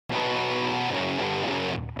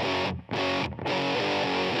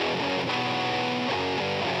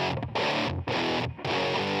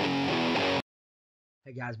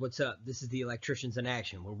Hey guys, what's up? This is the Electricians in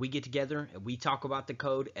Action, where we get together and we talk about the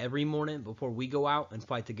code every morning before we go out and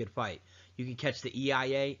fight the good fight. You can catch the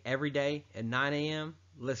EIA every day at 9 a.m.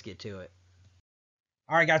 Let's get to it.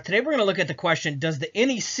 All right, guys, today we're going to look at the question, does the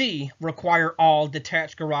NEC require all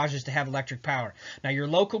detached garages to have electric power? Now, your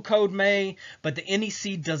local code may, but the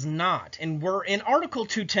NEC does not. And we're in Article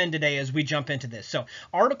 210 today as we jump into this. So,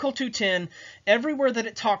 Article 210, everywhere that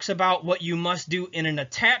it talks about what you must do in an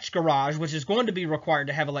attached garage, which is going to be required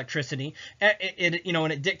to have electricity, and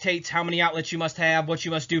it dictates how many outlets you must have, what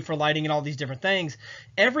you must do for lighting, and all these different things.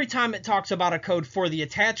 Every time it talks about a code for the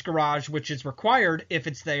attached garage, which is required if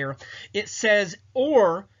it's there, it says or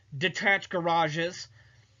detached garages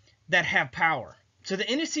that have power. So the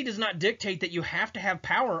NEC does not dictate that you have to have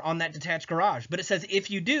power on that detached garage, but it says if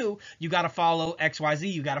you do, you got to follow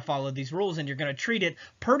XYZ, you got to follow these rules, and you're going to treat it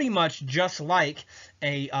pretty much just like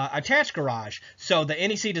a attached garage. So the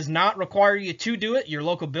NEC does not require you to do it. Your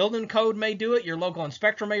local building code may do it. Your local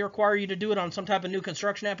inspector may require you to do it on some type of new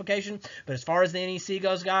construction application. But as far as the NEC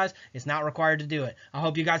goes, guys, it's not required to do it. I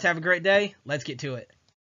hope you guys have a great day. Let's get to it.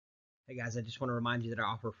 Hey guys, I just want to remind you that I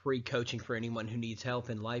offer free coaching for anyone who needs help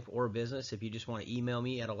in life or business. If you just want to email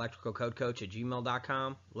me at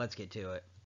electricalcodecoach@gmail.com, let's get to it.